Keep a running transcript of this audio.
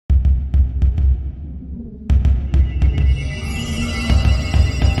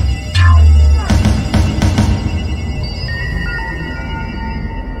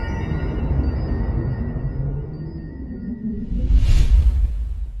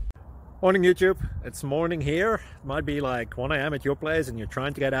Morning YouTube, it's morning here. It might be like 1 a.m. at your place and you're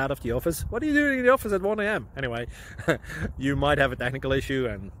trying to get out of the office. What are you doing in the office at 1 a.m? Anyway, you might have a technical issue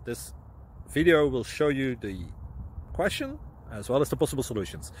and this video will show you the question as well as the possible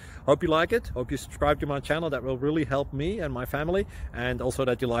solutions. Hope you like it, hope you subscribe to my channel. That will really help me and my family, and also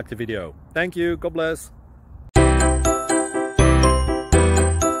that you like the video. Thank you, God bless.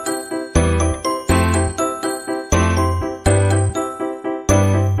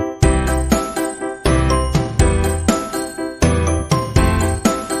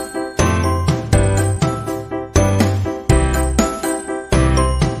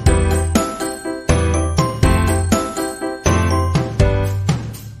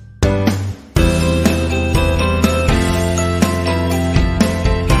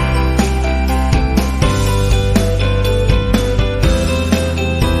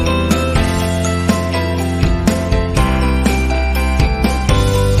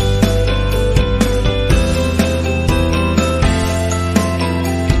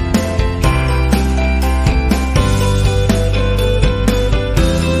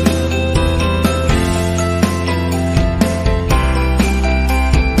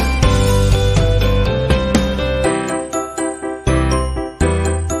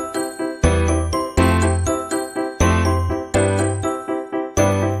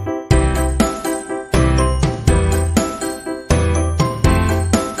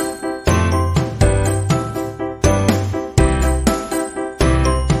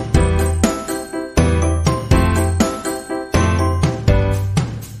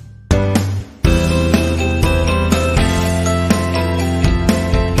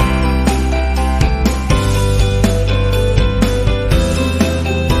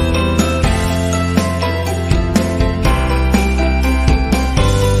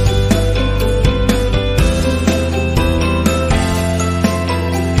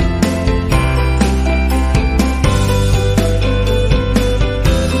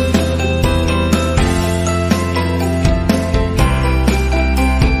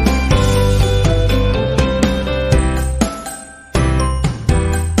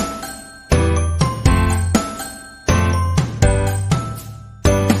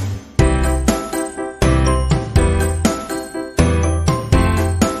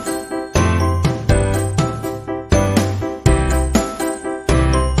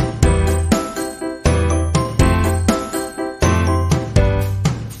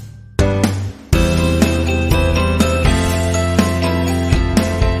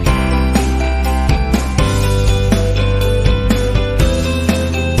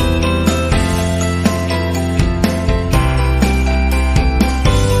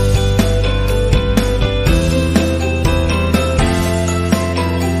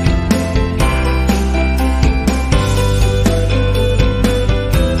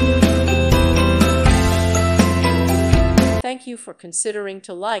 Thank you for considering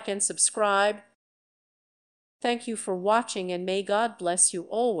to like and subscribe. Thank you for watching, and may God bless you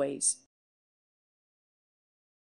always.